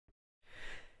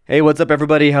Hey, what's up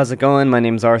everybody? How's it going? My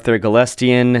name's Arthur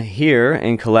Galestian here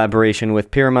in collaboration with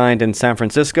Pyramind in San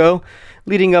Francisco,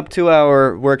 leading up to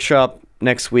our workshop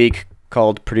next week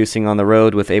called Producing on the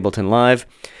Road with Ableton Live.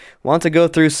 Want to go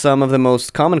through some of the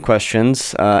most common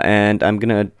questions, and I'm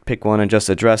going to pick one and just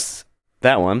address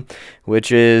that one, which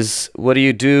is, what do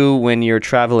you do when you're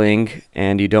traveling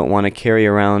and you don't want to carry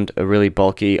around a really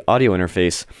bulky audio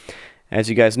interface? As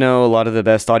you guys know, a lot of the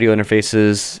best audio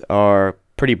interfaces are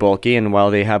pretty bulky, and while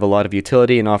they have a lot of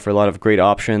utility and offer a lot of great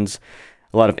options,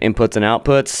 a lot of inputs and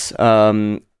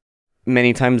outputs,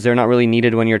 many times they're not really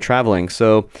needed when you're traveling.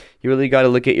 So you really got to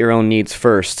look at your own needs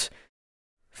first.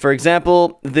 For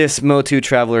example, this MOTU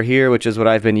Traveler here, which is what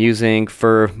I've been using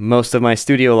for most of my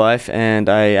studio life, and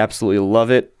I absolutely love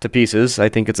it to pieces. I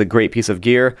think it's a great piece of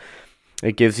gear.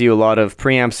 It gives you a lot of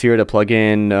preamps here to plug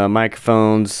in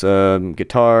microphones,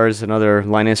 guitars, and other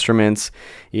line instruments.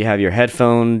 You have your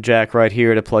headphone jack right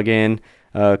here to plug in,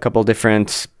 a couple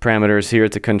different parameters here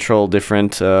to control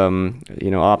different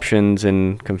options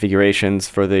and configurations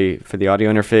for the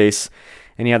audio interface.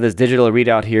 And you have this digital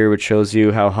readout here, which shows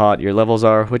you how hot your levels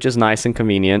are, which is nice and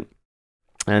convenient.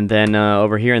 And then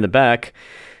over here in the back,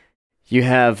 you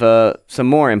have some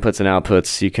more inputs and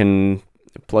outputs. You can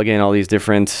plug in all these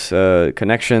different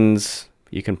connections.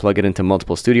 You can plug it into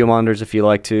multiple studio monitors if you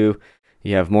like to.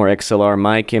 You have more XLR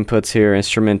mic inputs here,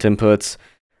 instrument inputs.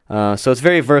 So it's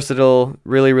very versatile,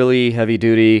 really heavy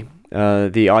duty.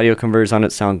 The audio converters on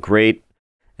it sound great.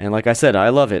 And like I said, I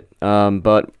love it.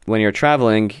 But when you're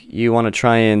traveling, you want to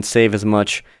try and save as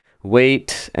much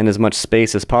weight and as much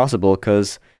space as possible,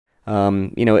 because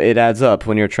it adds up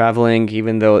when you're traveling.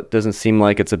 Even though it doesn't seem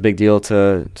like it's a big deal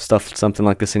to stuff something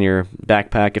like this in your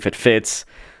backpack if it fits,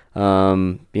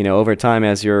 over time,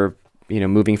 as you're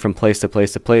moving from place to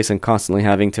place to place and constantly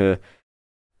having to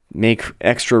make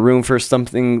extra room for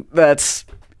something that's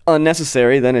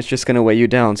unnecessary, then it's just going to weigh you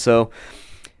down. So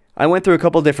I went through a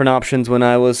couple different options when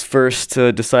I was first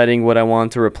deciding what I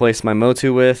wanted to replace my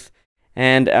MOTU with,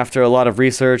 and after a lot of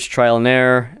research, trial and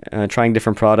error, trying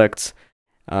different products,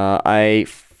 I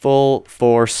full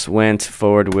force went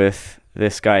forward with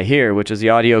this guy here, which is the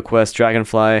Audioquest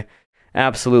Dragonfly.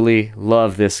 Absolutely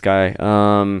love this guy.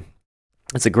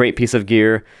 It's a great piece of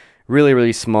gear,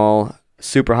 really small,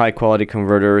 super high quality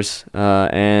converters,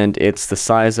 and it's the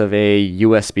size of a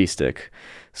USB stick.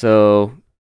 So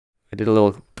I did a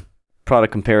little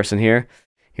product comparison here.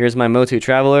 Here's my MOTU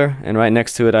Traveler, and right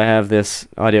next to it I have this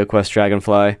Audioquest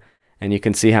Dragonfly, and you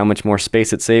can see how much more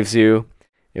space it saves you.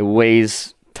 It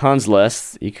weighs tons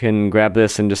less. You can grab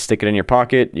this and just stick it in your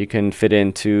pocket. You can fit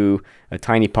into a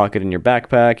tiny pocket in your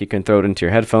backpack. You can throw it into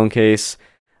your headphone case,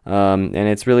 and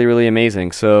it's really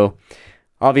amazing. So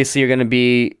obviously you're going to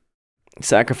be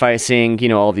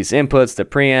sacrificing all these inputs, the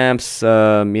preamps,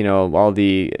 all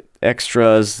the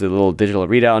extras, the little digital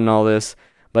readout and all this.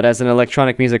 But as an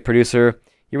electronic music producer,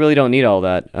 you really don't need all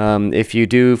that. If you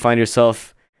do find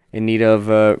yourself in need of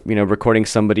recording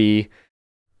somebody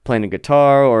playing a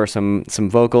guitar or some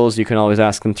vocals, you can always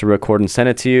ask them to record and send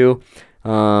it to you.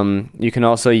 You can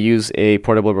also use a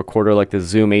portable recorder like the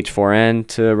Zoom H4n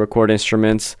to record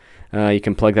instruments. You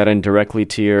can plug that in directly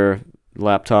to your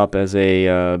laptop as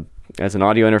an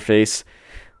audio interface,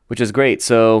 which is great.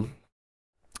 So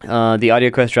the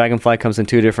Audioquest Dragonfly comes in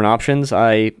two different options.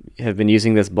 I have been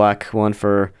using this black one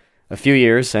for a few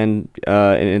years, and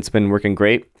it's been working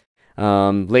great.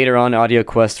 Later on,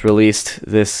 Audioquest released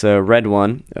this red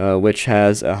one, which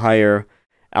has a higher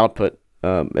output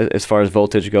as far as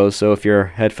voltage goes. So if your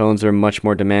headphones are much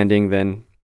more demanding, then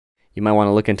you might want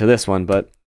to look into this one.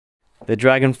 But the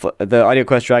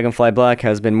Audioquest Dragonfly Black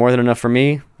has been more than enough for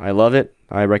me. I love it.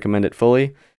 I recommend it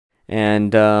fully,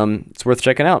 and it's worth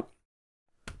checking out.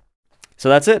 So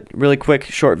that's it. Really quick,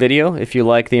 short video. If you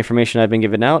like the information I've been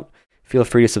giving out, feel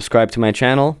free to subscribe to my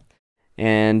channel.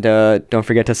 And don't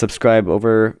forget to subscribe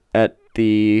over at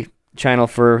the channel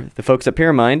for the folks at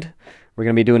Pyramind. We're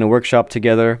going to be doing a workshop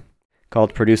together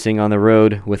called Producing on the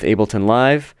Road with Ableton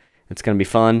Live. It's going to be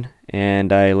fun,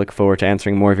 and I look forward to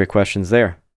answering more of your questions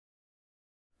there.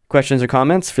 Questions or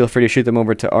comments, feel free to shoot them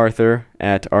over to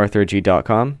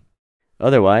arthur@arthurg.com.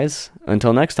 Otherwise,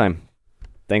 until next time.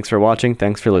 Thanks for watching.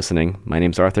 Thanks for listening. My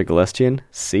name's Arthur Galestian.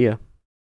 See ya.